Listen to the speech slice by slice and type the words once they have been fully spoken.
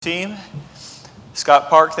Team, Scott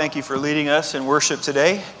Park, thank you for leading us in worship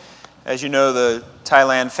today. As you know, the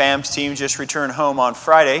Thailand FAMS team just returned home on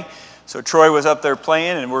Friday. So Troy was up there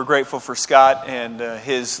playing, and we're grateful for Scott and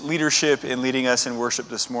his leadership in leading us in worship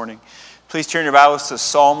this morning. Please turn your Bibles to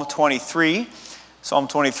Psalm 23. Psalm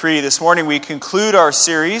 23. This morning we conclude our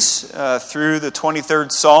series through the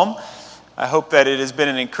 23rd Psalm. I hope that it has been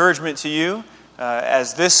an encouragement to you.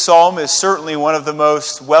 As this psalm is certainly one of the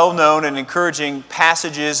most well-known and encouraging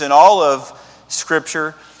passages in all of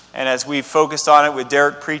Scripture, and as we've focused on it with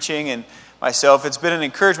Derek preaching and myself, it's been an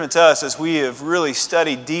encouragement to us as we have really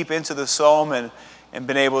studied deep into the psalm and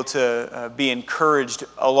been able to be encouraged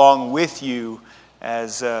along with you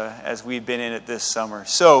as we've been in it this summer.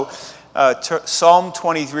 So, Psalm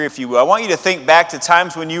 23, if you will. I want you to think back to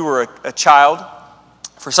times when you were a child.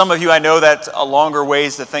 For some of you, I know that's a longer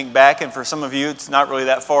ways to think back, and for some of you, it's not really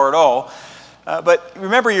that far at all. But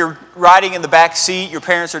remember, you're riding in the back seat, your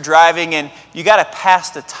parents are driving, and you got to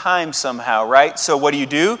pass the time somehow, right? So what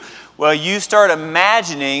do? Well, you start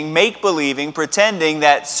imagining, make-believing, pretending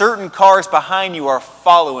that certain cars behind you are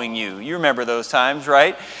following you. You remember those times,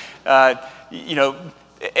 right?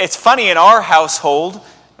 It's funny in our household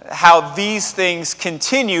how these things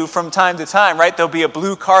continue from time to time, right? There'll be a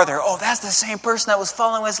blue car there. Oh, that's the same person that was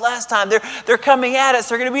following us last time. They're coming at us.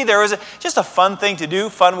 They're going to be there. It was just a fun thing to do,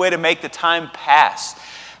 fun way to make the time pass.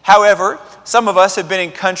 However, some of us have been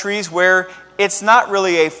in countries where it's not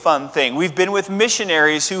really a fun thing. We've been with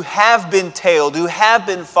missionaries who have been tailed, who have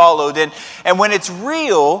been followed. And when it's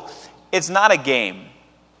real, it's not a game.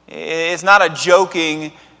 It's not a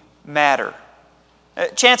joking matter.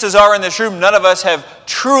 Chances are in this room, none of us have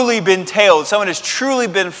truly been tailed. Someone has truly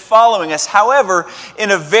been following us. However,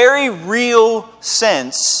 in a very real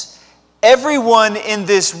sense, everyone in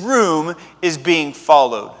this room is being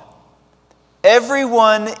followed.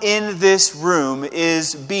 Everyone in this room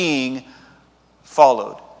is being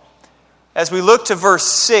followed. As we look to verse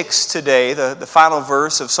 6 today, the final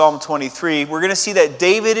verse of Psalm 23, we're going to see that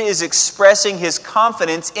David is expressing his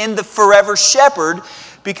confidence in the forever shepherd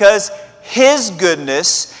because His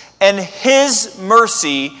goodness and His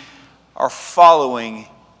mercy are following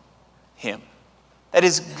him. That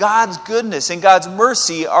is, God's goodness and God's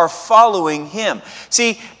mercy are following him.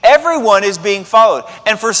 See, everyone is being followed.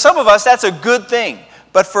 And for some of us, that's a good thing.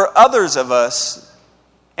 But for others of us,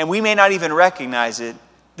 and we may not even recognize it,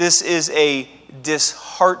 this is a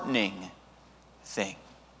disheartening thing.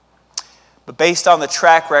 But based on the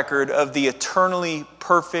track record of the eternally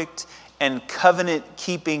perfect and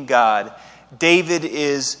covenant-keeping God, David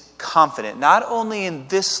is confident, not only in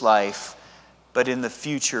this life, but in the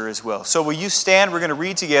future as well. So will you stand? We're going to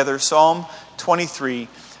read together Psalm 23,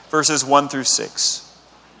 verses 1 through 6.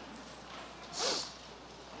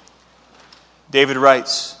 David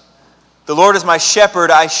writes, "The Lord is my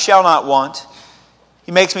shepherd, I shall not want.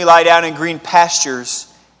 He makes me lie down in green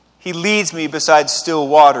pastures. He leads me beside still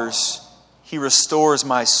waters. He restores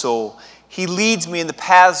my soul. He leads me in the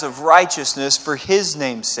paths of righteousness for His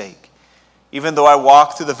name's sake. Even though I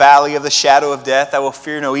walk through the valley of the shadow of death, I will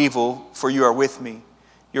fear no evil, for you are with me.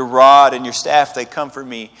 Your rod and your staff, they comfort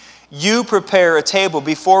me. You prepare a table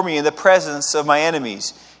before me in the presence of my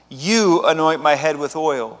enemies. You anoint my head with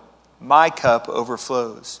oil. My cup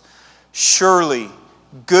overflows. Surely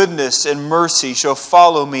goodness and mercy shall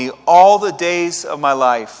follow me all the days of my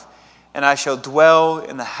life, and I shall dwell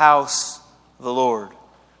in the house of the Lord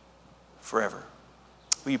forever."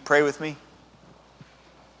 Will you pray with me?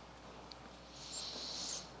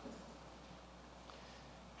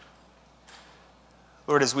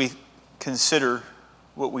 Lord, as we consider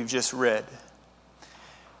what we've just read,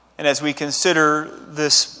 and as we consider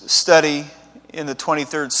this study in the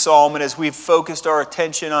 23rd Psalm, and as we've focused our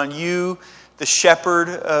attention on you, the shepherd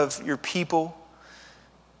of your people,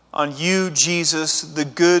 on you, Jesus, the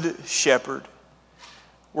good shepherd,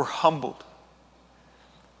 we're humbled.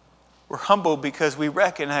 We're humbled because we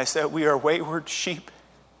recognize that we are wayward sheep.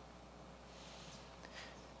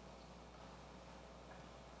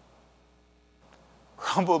 We're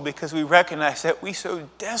humbled because we recognize that we so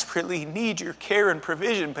desperately need your care and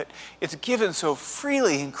provision, but it's given so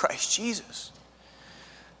freely in Christ Jesus.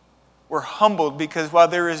 We're humbled because while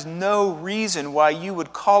there is no reason why you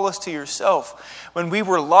would call us to yourself, when we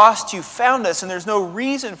were lost, you found us, and there's no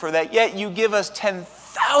reason for that, yet you give us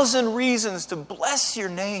 10,000 reasons to bless your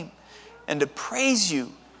name and to praise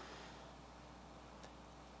you.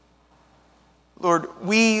 Lord,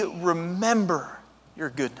 we remember your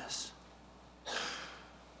goodness.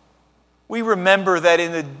 We remember that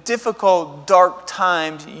in the difficult, dark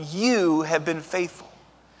times, you have been faithful.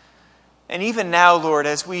 And even now, Lord,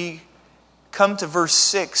 as we come to verse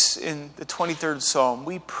 6 in the 23rd Psalm,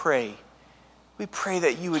 we pray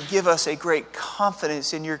that you would give us a great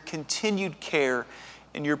confidence in your continued care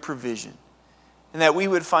and your provision. And that we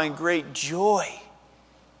would find great joy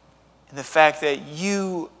in the fact that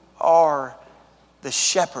you are the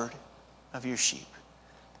shepherd of your sheep.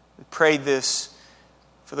 We pray this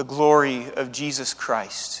for the glory of Jesus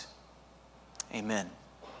Christ. Amen.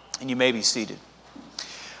 And you may be seated.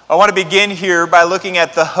 I want to begin here by looking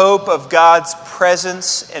at the hope of God's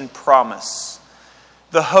presence and promise.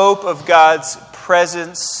 The hope of God's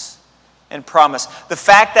presence and promise. The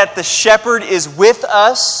fact that the shepherd is with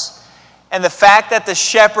us, and the fact that the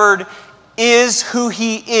shepherd is who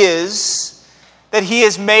he is, that he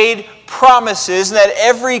has made promises, and that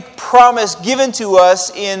every promise given to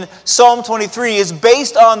us in Psalm 23 is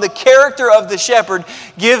based on the character of the shepherd,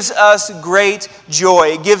 gives us great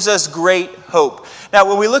joy. It gives us great hope. Now,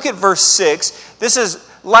 when we look at verse 6, this is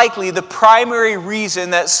likely the primary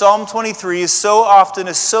reason that Psalm 23 is so often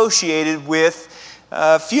associated with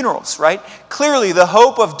funerals, right? Clearly, the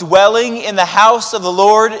hope of dwelling in the house of the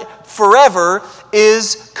Lord forever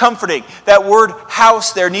is comforting. That word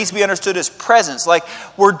house there needs to be understood as presence. Like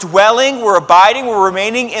we're dwelling, we're abiding, we're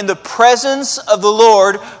remaining in the presence of the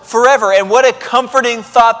Lord forever. And what a comforting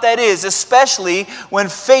thought that is, especially when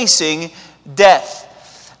facing death.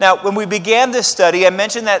 Now, when we began this study, I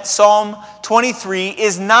mentioned that Psalm 23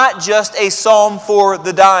 is not just a psalm for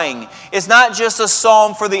the dying. It's not just a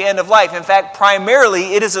psalm for the end of life. In fact,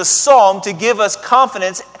 primarily, it is a psalm to give us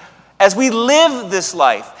confidence as we live this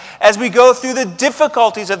life, as we go through the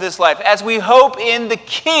difficulties of this life, as we hope in the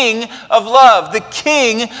King of love, the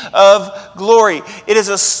King of glory. It is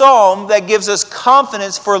a psalm that gives us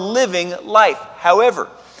confidence for living life. However,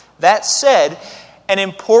 that said, an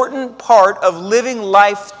important part of living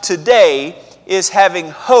life today is having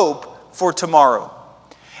hope for tomorrow.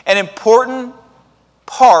 An important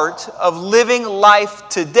part of living life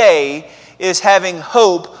today is having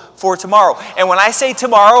hope for tomorrow. And when I say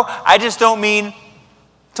tomorrow, I just don't mean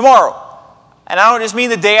tomorrow. And I don't just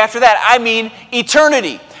mean the day after that. I mean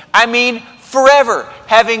eternity. I mean forever.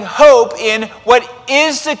 Having hope in what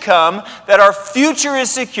is to come, that our future is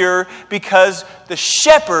secure because the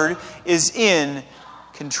shepherd is in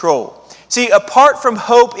control. See, apart from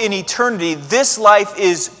hope in eternity, this life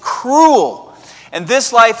is cruel and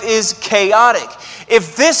this life is chaotic.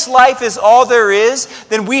 If this life is all there is,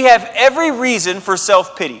 then we have every reason for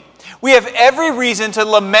self-pity. We have every reason to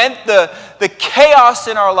lament the chaos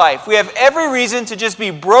in our life. We have every reason to just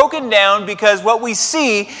be broken down because what we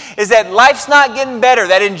see is that life's not getting better,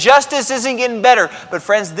 that injustice isn't getting better. But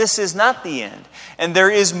friends, this is not the end. And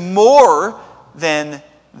there is more than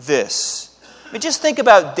this. I mean, just think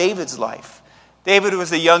about David's life. David was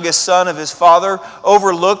the youngest son of his father,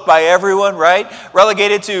 overlooked by everyone, right?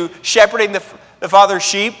 Relegated to shepherding the father's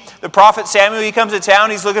sheep. The prophet Samuel, he comes to town.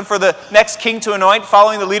 He's looking for the next king to anoint,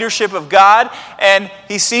 following the leadership of God. And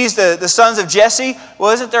he sees the sons of Jesse.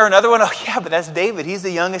 Well, isn't there another one? Oh, yeah, but that's David. He's the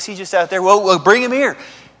youngest. He's just out there. Well, bring him here.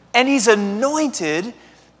 And he's anointed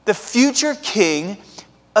the future king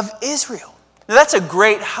of Israel. Now, that's a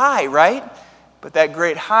great high, right? But that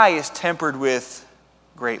great high is tempered with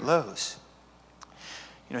great lows.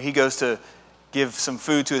 You know, he goes to give some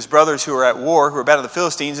food to his brothers who are at war, who are battling the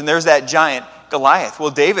Philistines, and there's that giant Goliath. Well,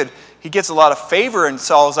 David, he gets a lot of favor in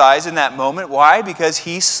Saul's eyes in that moment. Why? Because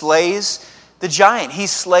he slays the giant. He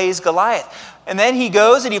slays Goliath. And then he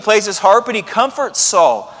goes and he plays his harp and he comforts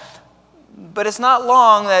Saul. But it's not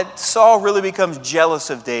long that Saul really becomes jealous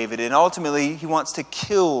of David, and ultimately he wants to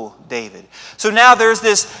kill David. So now there's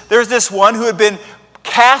this one who had been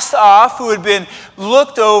cast off, who had been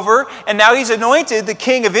looked over, and now he's anointed the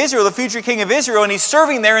king of Israel, the future king of Israel, and he's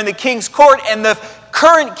serving there in the king's court, and the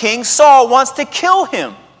current king, Saul, wants to kill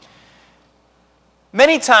him.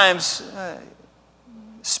 Many times,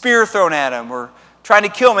 spear thrown at him or trying to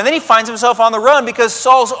kill him, and then he finds himself on the run because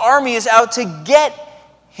Saul's army is out to get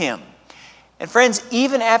him. And friends,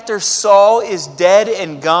 even after Saul is dead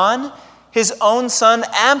and gone, his own son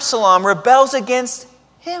Absalom rebels against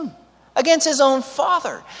him, against his own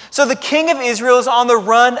father. So the king of Israel is on the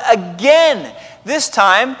run again. This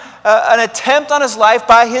time, an attempt on his life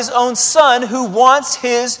by his own son who wants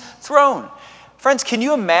his throne. Friends, can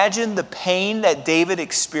you imagine the pain that David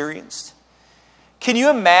experienced? Can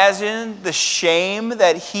you imagine the shame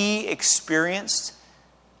that he experienced,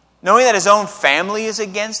 knowing that his own family is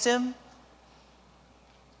against him?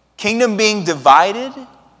 Kingdom being divided.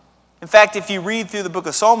 In fact, if you read through the book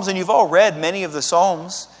of Psalms, and you've all read many of the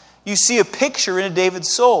Psalms, you see a picture in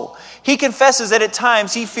David's soul. He confesses that at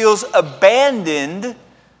times he feels abandoned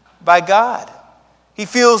by God. He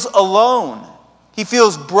feels alone. He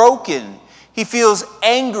feels broken. He feels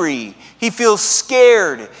angry. He feels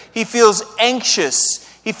scared. He feels anxious.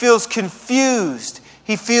 He feels confused.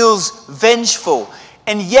 He feels vengeful.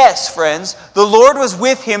 And yes, friends, the Lord was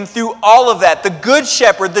with him through all of that. The good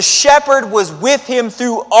shepherd, the shepherd was with him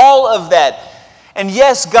through all of that. And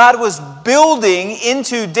yes, God was building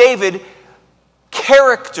into David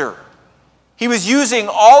character. He was using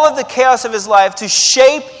all of the chaos of his life to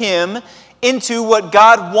shape him into what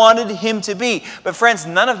God wanted him to be. But friends,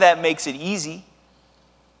 none of that makes it easy.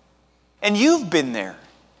 And you've been there.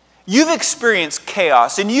 You've experienced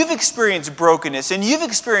chaos, and you've experienced brokenness, and you've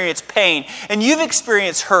experienced pain, and you've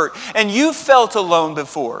experienced hurt, and you've felt alone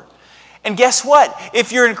before. And guess what?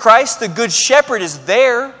 If you're in Christ, the Good Shepherd is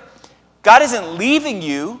there. God isn't leaving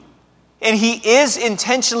you, and He is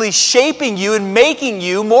intentionally shaping you and making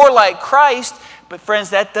you more like Christ. But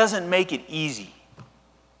friends, that doesn't make it easy.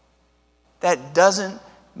 That doesn't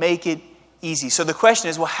make it easy. So the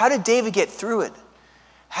question is, well, how did David get through it?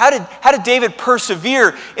 How did David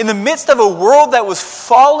persevere in the midst of a world that was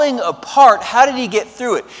falling apart? How did he get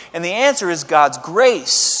through it? And the answer is God's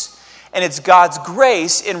grace. And it's God's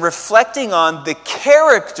grace in reflecting on the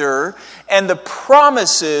character and the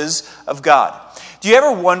promises of God. Do you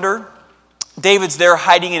ever wonder, David's there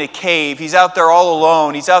hiding in a cave. He's out there all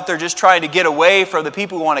alone. He's out there just trying to get away from the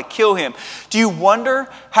people who want to kill him. Do you wonder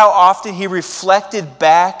how often he reflected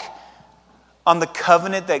back on the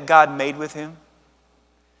covenant that God made with him?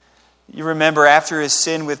 You remember after his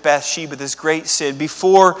sin with Bathsheba, this great sin,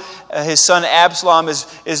 before his son Absalom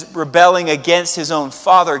is rebelling against his own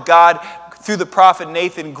father, God, through the prophet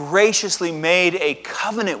Nathan, graciously made a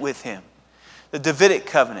covenant with him, the Davidic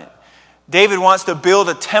covenant. David wants to build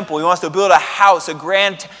a temple. He wants to build a house, a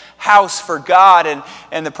grand house for God.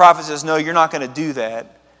 And the prophet says, no, you're not going to do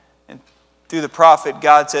that. And through the prophet,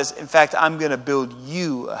 God says, in fact, I'm going to build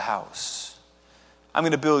you a house. I'm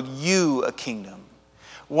going to build you a kingdom.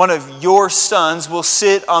 One of your sons will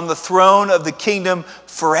sit on the throne of the kingdom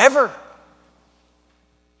forever.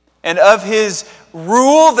 And of his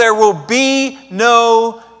rule there will be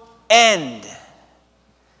no end.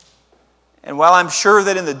 And while I'm sure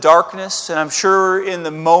that in the darkness, and I'm sure in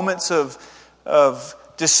the moments of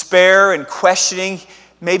despair and questioning,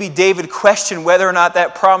 maybe David questioned whether or not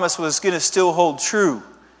that promise was going to still hold true.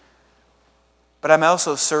 But I'm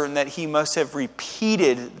also certain that he must have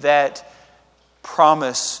repeated that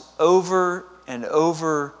promise over and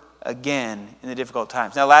over again in the difficult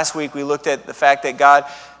times. Now, last week we looked at the fact that God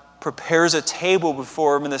prepares a table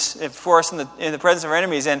before us in the presence of our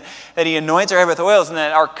enemies, and that He anoints our head with oils, and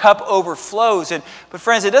that our cup overflows. But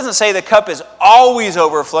friends, it doesn't say the cup is always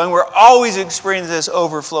overflowing. We're always experiencing this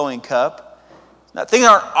overflowing cup. Now, things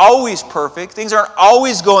aren't always perfect. Things aren't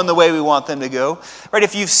always going the way we want them to go. Right?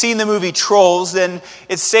 If you've seen the movie Trolls, then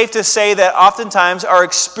it's safe to say that oftentimes our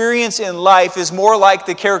experience in life is more like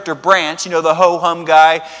the character Branch, the ho-hum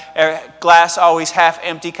guy, glass always half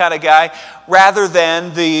empty kind of guy, rather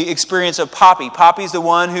than the experience of Poppy. Poppy's the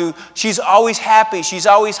one who, she's always happy, she's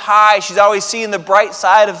always high, she's always seeing the bright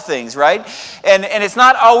side of things, right? And it's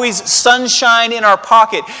not always sunshine in our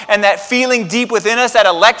pocket. And that feeling deep within us, that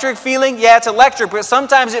electric feeling, yeah, it's electric, but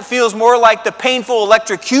sometimes it feels more like the painful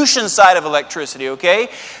electrocution side of electricity, okay?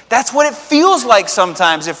 That's what it feels like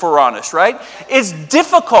sometimes, if we're honest, right? It's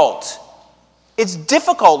difficult. It's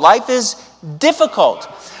difficult. Life is difficult.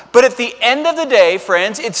 But at the end of the day,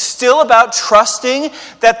 friends, it's still about trusting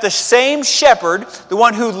that the same shepherd, the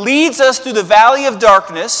one who leads us through the valley of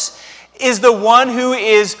darkness, is the one who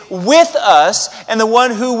is with us, and the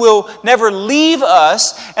one who will never leave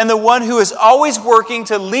us, and the one who is always working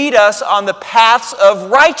to lead us on the paths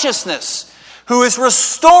of righteousness, who is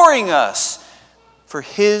restoring us for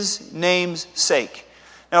His name's sake.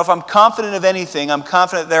 Now, if I'm confident of anything, I'm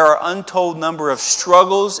confident there are untold number of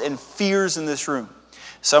struggles and fears in this room.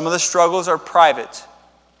 Some of the struggles are private.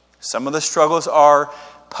 Some of the struggles are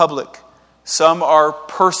public. Some are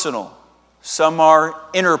personal. Some are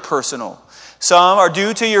interpersonal. Some are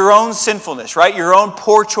due to your own sinfulness, right? Your own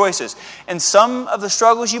poor choices. And some of the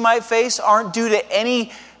struggles you might face aren't due to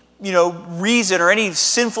any, reason or any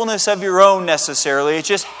sinfulness of your own necessarily. It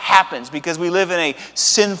just happens because we live in a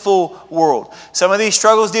sinful world. Some of these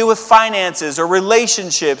struggles deal with finances or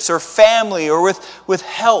relationships or family or with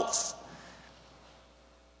health.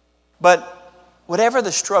 But whatever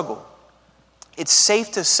the struggle, it's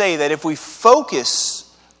safe to say that if we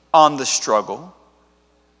focus on the struggle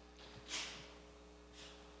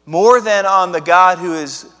more than on the God who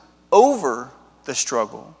is over the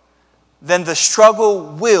struggle, then the struggle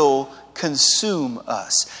will consume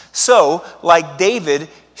us. So, like David,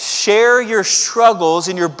 share your struggles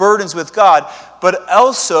and your burdens with God, but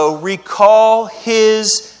also recall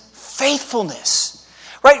His faithfulness.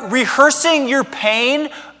 Right? Rehearsing your pain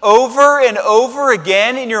over and over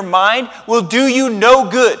again in your mind will do you no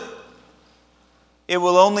good. It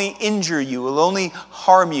will only injure you, will only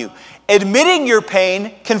harm you. Admitting your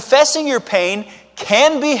pain, confessing your pain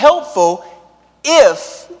can be helpful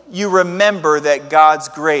if you remember that God's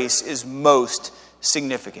grace is most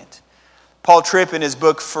significant. Paul Tripp, in his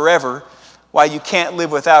book Forever, Why You Can't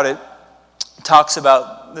Live Without It, talks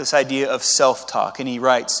about this idea of self-talk, and he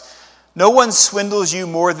writes, "No one swindles you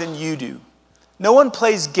more than you do. No one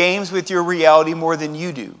plays games with your reality more than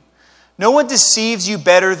you do. No one deceives you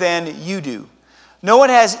better than you do. No one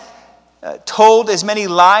has told as many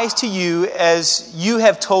lies to you as you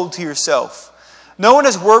have told to yourself. No one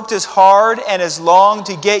has worked as hard and as long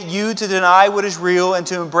to get you to deny what is real and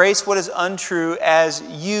to embrace what is untrue as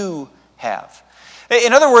you have."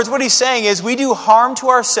 In other words, what he's saying is we do harm to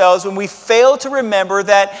ourselves when we fail to remember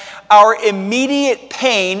that our immediate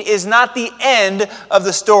pain is not the end of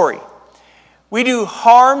the story. We do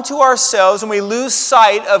harm to ourselves when we lose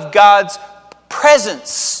sight of God's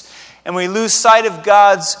presence and we lose sight of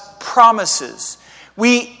God's promises.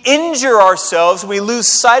 We injure ourselves when we lose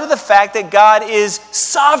sight of the fact that God is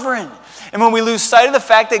sovereign and when we lose sight of the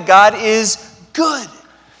fact that God is good.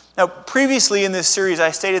 Now, previously in this series,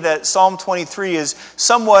 I stated that Psalm 23 is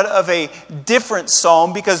somewhat of a different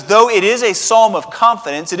psalm because though it is a psalm of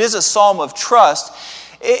confidence, it is a psalm of trust,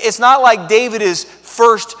 it's not like David is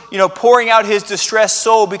first, pouring out his distressed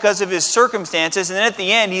soul because of his circumstances, and then at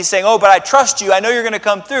the end he's saying, "Oh, but I trust you. I know you're going to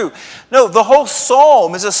come through." No, the whole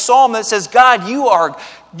psalm is a psalm that says, "God, you are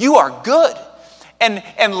good.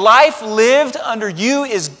 And life lived under you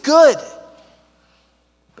is good."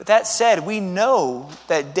 But that said, we know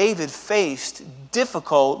that David faced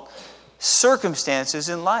difficult circumstances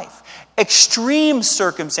in life. Extreme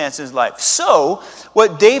circumstances in life. So,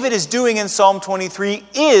 what David is doing in Psalm 23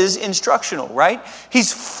 is instructional, right?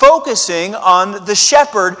 He's focusing on the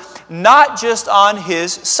shepherd, not just on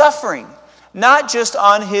his suffering, not just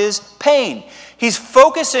on his pain. He's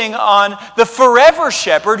focusing on the forever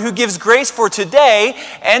shepherd who gives grace for today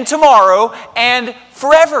and tomorrow and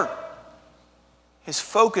forever. His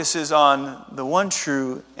focus is on the one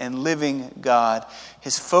true and living God.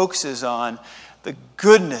 His focus is on the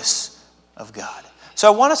goodness of God. So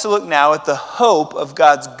I want us to look now at the hope of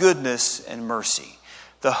God's goodness and mercy.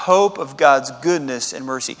 The hope of God's goodness and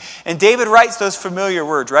mercy. And David writes those familiar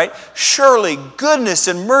words, right? "Surely goodness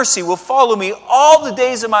and mercy will follow me all the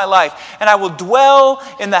days of my life, and I will dwell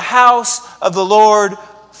in the house of the Lord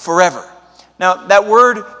forever." Now, that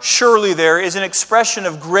word "surely" there is an expression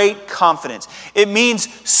of great confidence. It means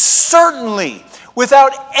certainly,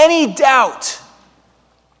 without any doubt.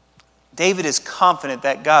 David is confident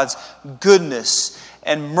that God's goodness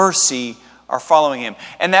and mercy are following him.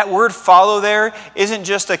 And that word "follow" there isn't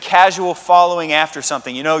just a casual following after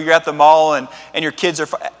something. You're at the mall and your kids are,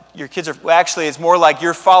 well, actually it's more like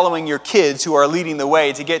you're following your kids who are leading the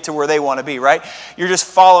way to get to where they want to be, right? You're just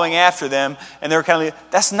following after them and they're kind of,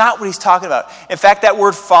 that's not what he's talking about. In fact, that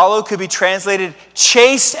word "follow" could be translated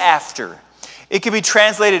chase after. It could be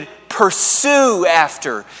translated pursue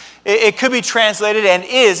after. It could be translated, and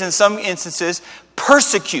is in some instances,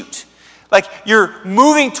 persecute. Like you're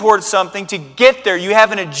moving towards something to get there. You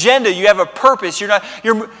have an agenda. You have a purpose. The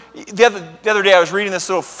other day I was reading this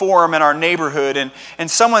little forum in our neighborhood,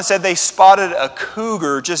 and someone said they spotted a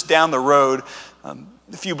cougar just down the road, a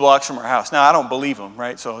few blocks from our house. Now I don't believe them,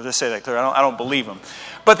 right? So I'll just say that clear. I don't believe them.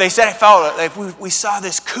 But they said we saw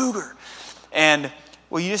this cougar, and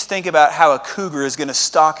well, you just think about how a cougar is going to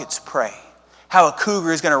stalk its prey. How a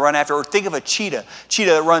cougar is going to run after, or think of a cheetah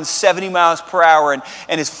that runs 70 miles per hour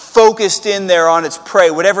and is focused in there on its prey,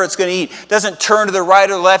 whatever it's going to eat. Doesn't turn to the right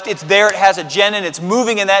or left. It's there, it has agenda, and it's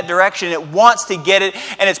moving in that direction. It wants to get it,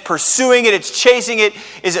 and it's pursuing it, it's chasing it.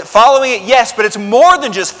 Is it following it? Yes, but it's more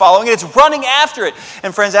than just following it. It's running after it.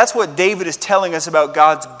 And friends, that's what David is telling us about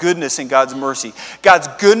God's goodness and God's mercy. God's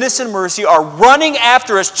goodness and mercy are running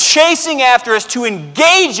after us, chasing after us, to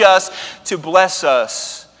engage us, to bless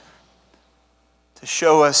us, to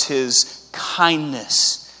show us His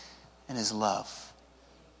kindness and His love.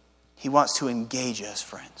 He wants to engage us,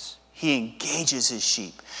 friends. He engages His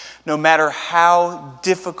sheep. No matter how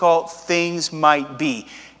difficult things might be,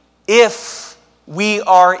 if we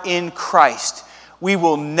are in Christ, we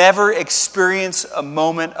will never experience a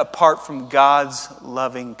moment apart from God's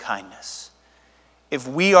loving kindness. If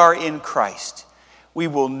we are in Christ, we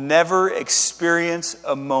will never experience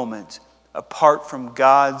a moment apart from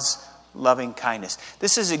God's loving kindness.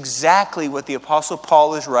 This is exactly what the Apostle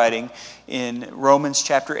Paul is writing in Romans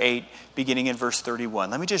chapter 8, beginning in verse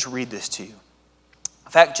 31. Let me just read this to you.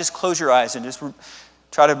 In fact, just close your eyes and just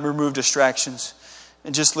Try to remove distractions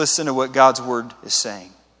and just listen to what God's word is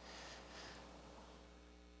saying.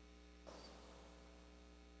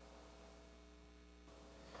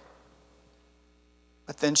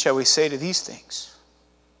 But then shall we say to these things,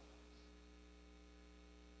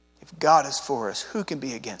 if God is for us, who can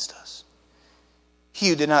be against us? He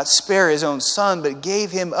who did not spare his own son, but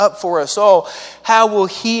gave him up for us all, how will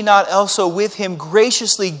he not also with him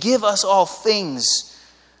graciously give us all things?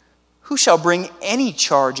 Who shall bring any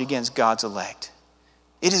charge against God's elect?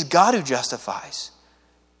 It is God who justifies.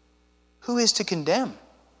 Who is to condemn?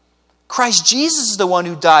 Christ Jesus is the one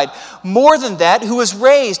who died. More than that, who was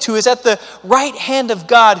raised, who is at the right hand of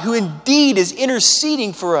God, who indeed is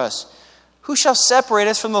interceding for us. Who shall separate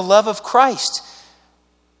us from the love of Christ?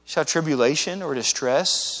 Shall tribulation or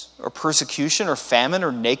distress or persecution or famine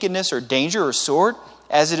or nakedness or danger or sword?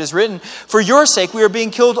 As it is written, for your sake we are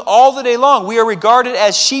being killed all the day long. We are regarded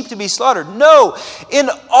as sheep to be slaughtered. No, in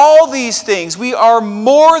all these things we are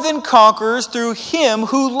more than conquerors through him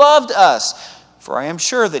who loved us. For I am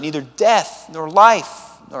sure that neither death, nor life,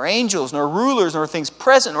 nor angels, nor rulers, nor things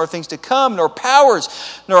present, nor things to come, nor powers,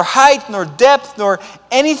 nor height, nor depth, nor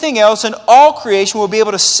anything else in all creation will be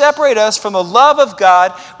able to separate us from the love of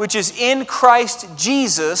God, which is in Christ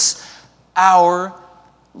Jesus, our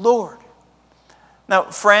Lord. Now,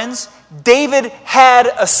 friends, David had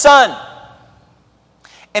a son,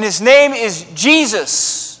 and his name is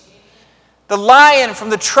Jesus, the Lion from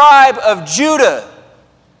the tribe of Judah.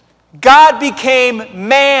 God became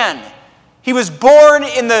man. He was born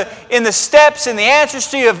in the steps, in the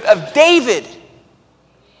ancestry of David.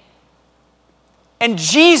 And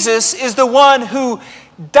Jesus is the one who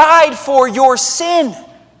died for your sin.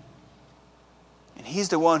 And he's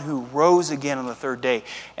the one who rose again on the third day.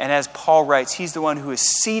 And as Paul writes, he's the one who is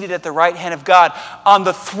seated at the right hand of God on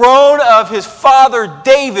the throne of his father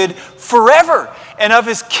David forever. And of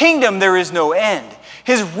his kingdom there is no end.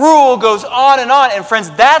 His rule goes on and on. And friends,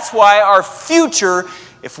 that's why our future,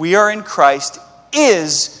 if we are in Christ,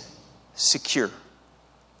 is secure.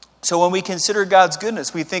 So when we consider God's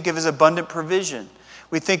goodness, we think of his abundant provision.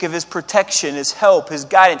 We think of his protection, his help, his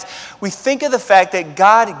guidance. We think of the fact that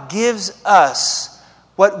God gives us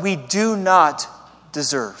what we do not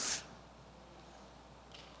deserve.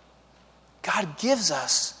 God gives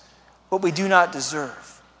us what we do not deserve.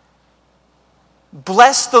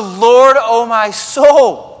 Bless the Lord, O my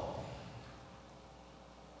soul.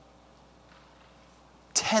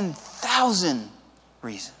 10,000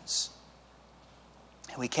 reasons.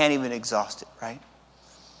 And we can't even exhaust it, right?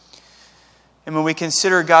 And when we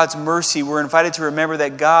consider God's mercy, we're invited to remember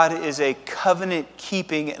that God is a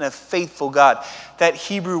covenant-keeping and a faithful God. That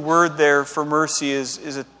Hebrew word there for mercy is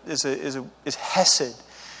hesed.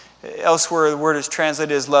 Elsewhere, the word is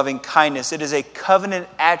translated as loving kindness. It is a covenant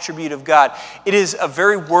attribute of God. It is a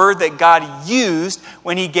very word that God used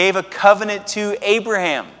when he gave a covenant to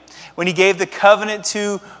Abraham. When he gave the covenant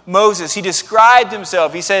to Moses, he described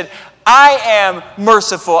himself. He said, I am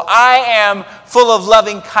merciful. I am full of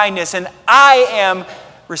loving kindness. And I am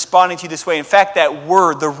responding to you this way. In fact, that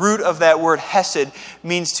word, the root of that word, hesed,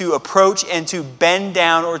 means to approach and to bend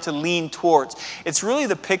down or to lean towards. It's really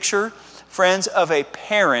the picture, friends, of a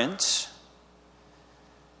parent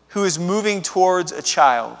who is moving towards a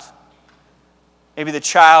child. Maybe the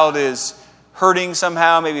child is hurting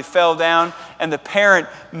somehow, maybe fell down, and the parent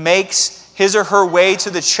makes his or her way to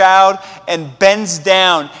the child and bends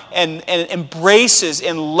down and embraces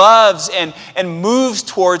and loves and moves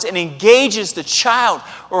towards and engages the child.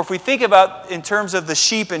 Or if we think about in terms of the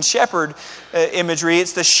sheep and shepherd imagery,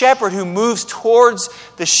 it's the shepherd who moves towards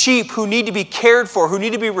the sheep who need to be cared for, who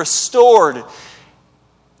need to be restored.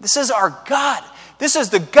 This is our God. This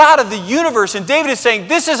is the God of the universe. And David is saying,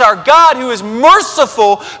 this is our God who is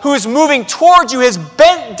merciful, who is moving towards you, has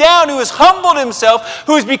bent down, who has humbled himself,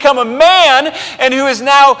 who has become a man, and who is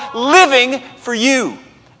now living for you,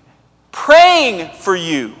 praying for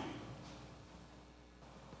you,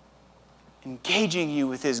 engaging you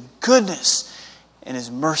with his goodness and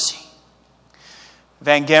his mercy.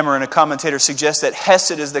 Van Gemeren, a commentator, suggests that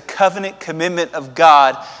Hesed is the covenant commitment of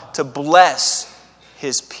God to bless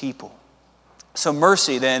his people. So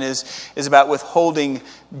mercy, then, is about withholding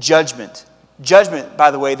judgment. Judgment, by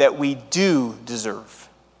the way, that we do deserve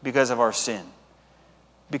because of our sin,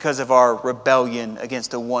 because of our rebellion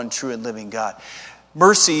against the one true and living God.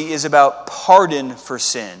 Mercy is about pardon for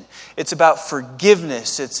sin. It's about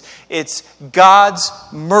forgiveness. It's God's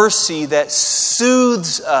mercy that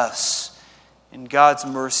soothes us and God's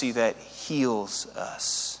mercy that heals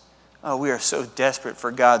us. Oh, we are so desperate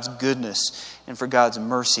for God's goodness and for God's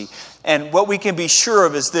mercy. And what we can be sure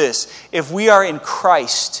of is this: if we are in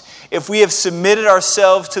Christ, if we have submitted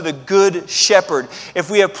ourselves to the Good Shepherd, if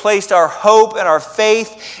we have placed our hope and our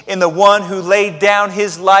faith in the one who laid down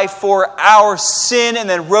his life for our sin and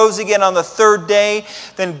then rose again on the third day,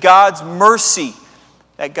 then God's mercy,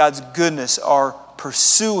 that God's goodness are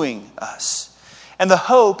pursuing us. And the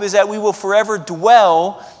hope is that we will forever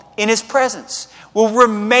dwell in his presence. We'll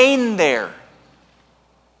remain there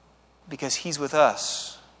because he's with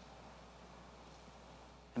us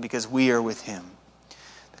and because we are with him.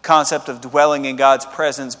 The concept of dwelling in God's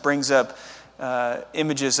presence brings up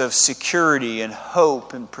images of security and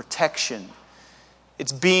hope and protection.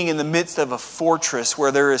 It's being in the midst of a fortress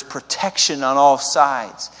where there is protection on all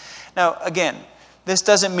sides. Now, again, this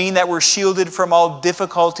doesn't mean that we're shielded from all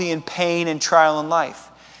difficulty and pain and trial in life.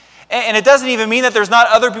 And it doesn't even mean that there's not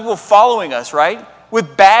other people following us, right?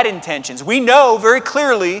 With bad intentions. We know very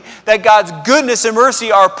clearly that God's goodness and mercy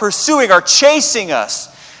are pursuing, are chasing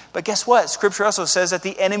us. But guess what? Scripture also says that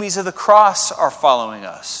the enemies of the cross are following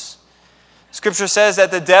us. Scripture says that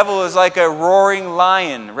the devil is like a roaring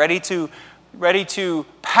lion, ready to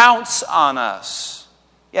pounce on us.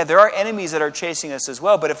 Yeah, there are enemies that are chasing us as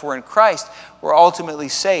well, but if we're in Christ, we're ultimately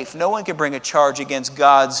safe. No one can bring a charge against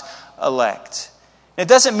God's elect. It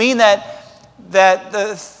doesn't mean that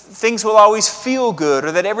the things will always feel good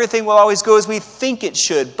or that everything will always go as we think it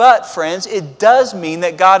should. But, friends, it does mean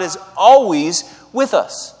that God is always with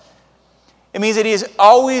us. It means that he is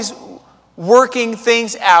always working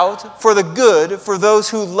things out for the good for those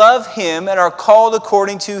who love him and are called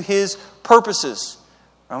according to his purposes.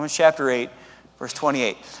 Romans chapter 8, verse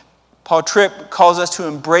 28. Paul Tripp calls us to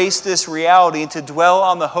embrace this reality and to dwell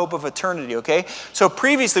on the hope of eternity, okay? So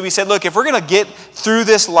previously we said, look, if we're going to get through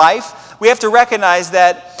this life, we have to recognize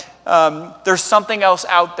that there's something else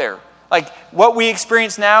out there. Like what we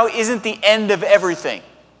experience now isn't the end of everything.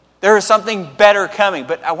 There is something better coming.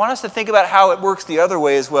 But I want us to think about how it works the other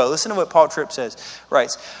way as well. Listen to what Paul Tripp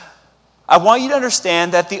writes. I want you to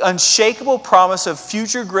understand that the unshakable promise of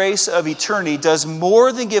future grace of eternity does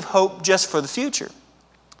more than give hope just for the future.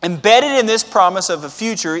 Embedded in this promise of a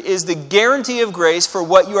future is the guarantee of grace for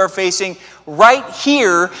what you are facing right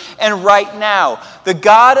here and right now. The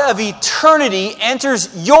God of eternity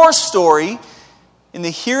enters your story in the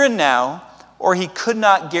here and now, or he could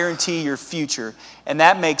not guarantee your future. And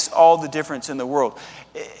that makes all the difference in the world.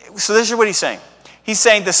 So this is what he's saying. He's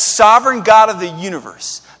saying the sovereign God of the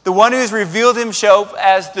universe, the one who has revealed himself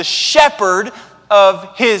as the shepherd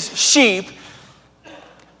of his sheep,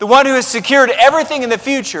 the one who has secured everything in the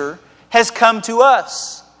future, has come to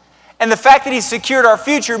us. And the fact that he's secured our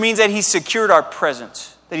future means that he's secured our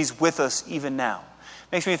present, that he's with us even now.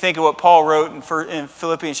 Makes me think of what Paul wrote in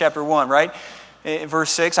Philippians chapter 1, right? In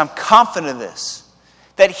verse 6, I'm confident of this,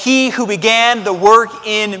 that he who began the work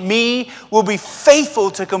in me will be faithful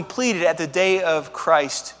to complete it at the day of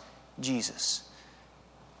Christ Jesus.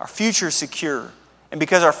 Our future is secure. And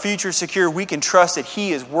because our future is secure, we can trust that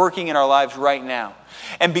he is working in our lives right now.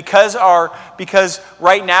 And because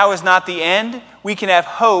right now is not the end, we can have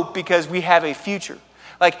hope because we have a future.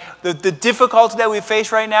 Like the difficulty that we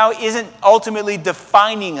face right now isn't ultimately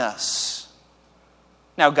defining us.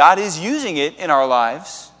 Now, God is using it in our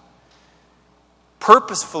lives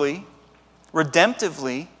purposefully,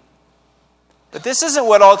 redemptively, but this isn't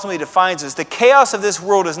what ultimately defines us. The chaos of this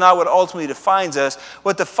world is not what ultimately defines us.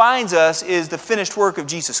 What defines us is the finished work of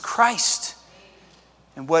Jesus Christ.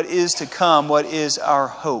 And what is to come, what is our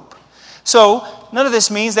hope. So, none of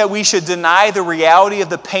this means that we should deny the reality of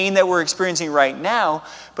the pain that we're experiencing right now.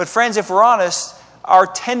 But friends, if we're honest, our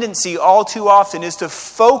tendency all too often is to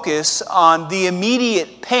focus on the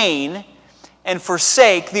immediate pain and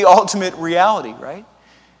forsake the ultimate reality, right?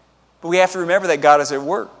 But we have to remember that God is at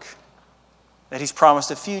work, that he's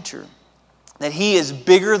promised a future, that he is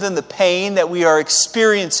bigger than the pain that we are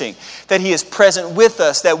experiencing, that he is present with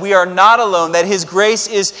us, that we are not alone, that his grace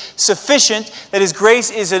is sufficient, that his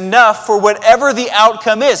grace is enough for whatever the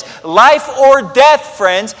outcome is. Life or death,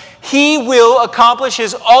 friends, he will accomplish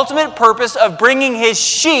his ultimate purpose of bringing his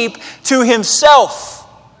sheep to himself.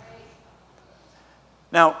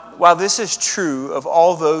 Now, while this is true of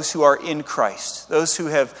all those who are in Christ, those who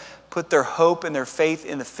have put their hope and their faith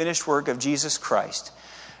in the finished work of Jesus Christ,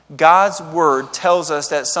 God's word tells us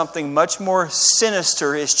that something much more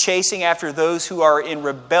sinister is chasing after those who are in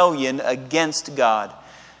rebellion against God,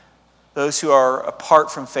 those who are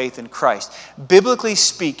apart from faith in Christ. Biblically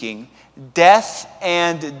speaking, death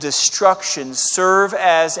and destruction serve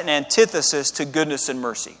as an antithesis to goodness and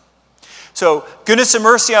mercy. So, goodness and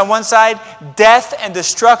mercy on one side, death and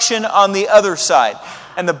destruction on the other side.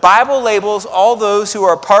 And the Bible labels all those who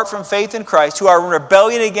are apart from faith in Christ, who are in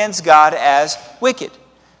rebellion against God, as wicked.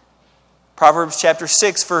 Proverbs chapter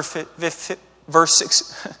 6, verse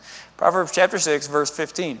 6. Proverbs chapter 6, verse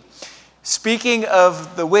 15. Speaking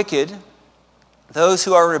of the wicked, those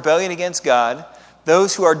who are in rebellion against God,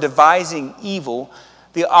 those who are devising evil,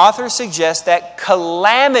 the author suggests that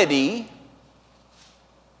calamity,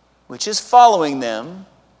 which is following them,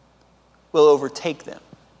 will overtake them.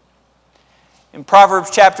 In Proverbs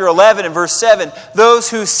chapter 11 and verse 7, those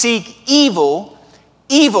who seek evil,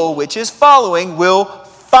 evil which is following, will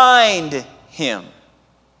find him.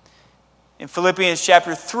 In Philippians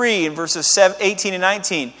chapter 3 and verses 18 and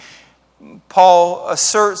 19, Paul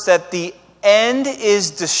asserts that the end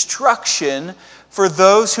is destruction for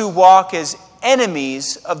those who walk as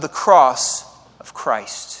enemies of the cross of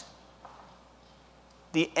Christ.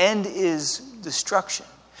 The end is destruction.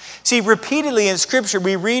 See, repeatedly in Scripture,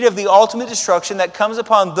 we read of the ultimate destruction that comes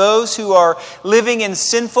upon those who are living in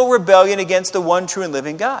sinful rebellion against the one true and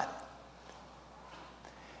living God.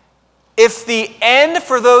 If the end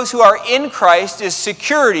for those who are in Christ is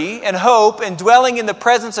security and hope and dwelling in the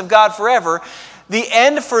presence of God forever, the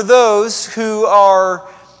end for those who are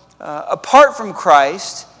apart from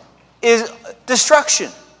Christ is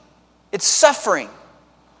destruction. It's suffering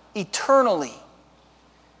eternally.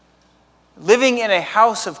 Living in a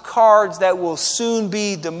house of cards that will soon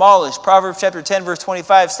be demolished. Proverbs chapter 10, verse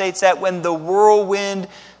 25 states that when the whirlwind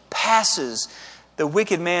passes, the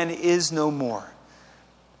wicked man is no more.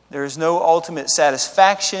 There is no ultimate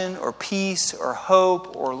satisfaction or peace or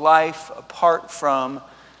hope or life apart from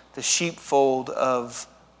the sheepfold of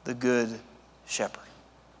the good shepherd.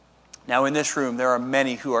 Now in this room, there are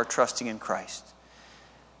many who are trusting in Christ.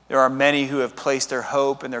 There are many who have placed their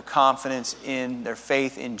hope and their confidence in their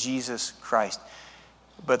faith in Jesus Christ.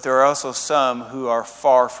 But there are also some who are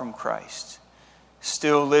far from Christ,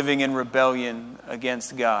 still living in rebellion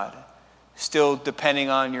against God, still depending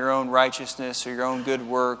on your own righteousness or your own good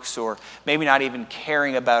works, or maybe not even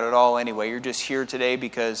caring about it all anyway. You're just here today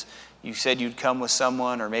because you said you'd come with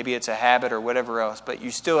someone, or maybe it's a habit or whatever else, but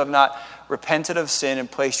you still have not repented of sin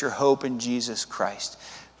and placed your hope in Jesus Christ.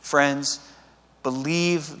 Friends,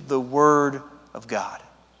 believe the Word of God.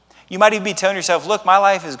 You might even be telling yourself, look, my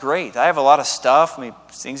life is great. I have a lot of stuff.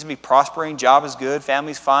 Things to be prospering. Job is good.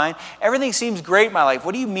 Family's fine. Everything seems great in my life.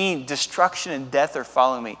 What do you mean destruction and death are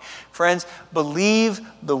following me? Friends, believe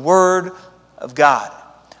the Word of God.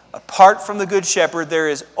 Apart from the Good Shepherd, there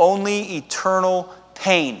is only eternal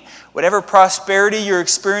pain. Whatever prosperity you're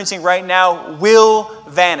experiencing right now will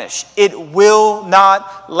vanish. It will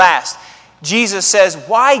not last. Jesus says,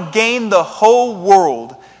 why gain the whole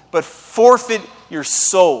world but forfeit your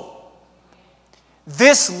soul?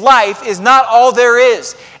 This life is not all there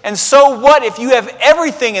is. And so what if you have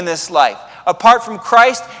everything in this life? Apart from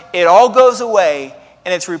Christ, it all goes away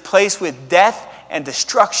and it's replaced with death and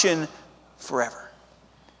destruction forever.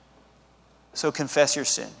 So confess your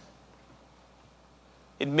sin.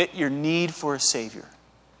 Admit your need for a Savior.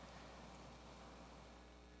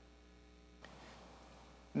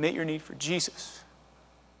 Admit your need for Jesus,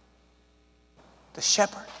 the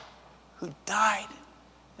shepherd who died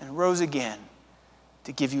and rose again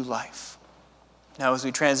to give you life. Now, as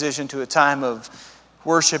we transition to a time of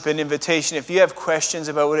worship and invitation, if you have questions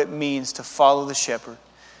about what it means to follow the shepherd,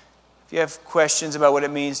 if you have questions about what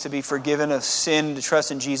it means to be forgiven of sin, to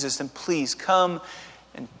trust in Jesus, then please come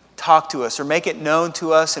and talk to us or make it known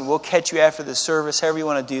to us, and we'll catch you after the service, however you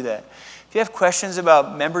want to do that. If you have questions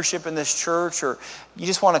about membership in this church, or you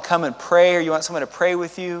just want to come and pray, or you want someone to pray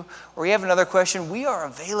with you, or you have another question, we are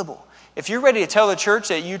available. If you're ready to tell the church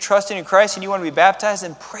that you trust in Christ and you want to be baptized,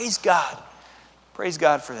 then praise God. Praise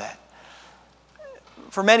God for that.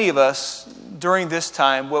 For many of us, during this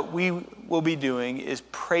time, what we will be doing is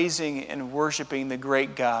praising and worshiping the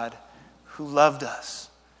great God who loved us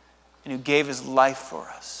and who gave his life for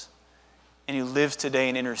us and who lives today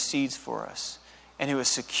and intercedes for us, and who has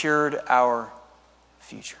secured our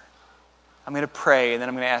future. I'm going to pray, and then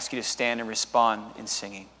I'm going to ask you to stand and respond in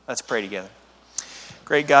singing. Let's pray together.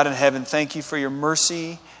 Great God in heaven, thank you for your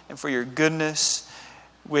mercy and for your goodness,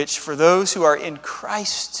 which for those who are in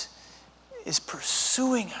Christ is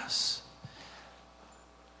pursuing us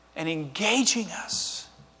and engaging us.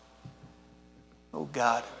 Oh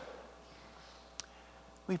God,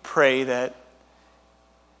 we pray that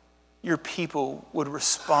your people would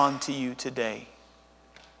respond to you today.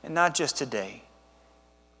 And not just today,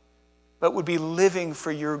 but would be living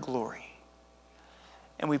for your glory.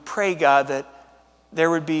 And we pray, God, that there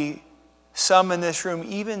would be some in this room,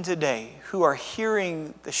 even today, who are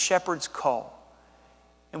hearing the shepherd's call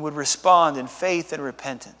and would respond in faith and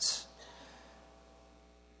repentance.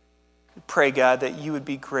 pray, God, that you would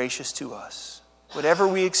be gracious to us. Whatever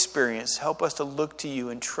we experience, help us to look to you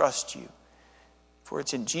and trust you. For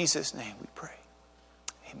it's in Jesus' name we pray.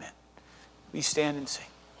 Amen. We stand and sing.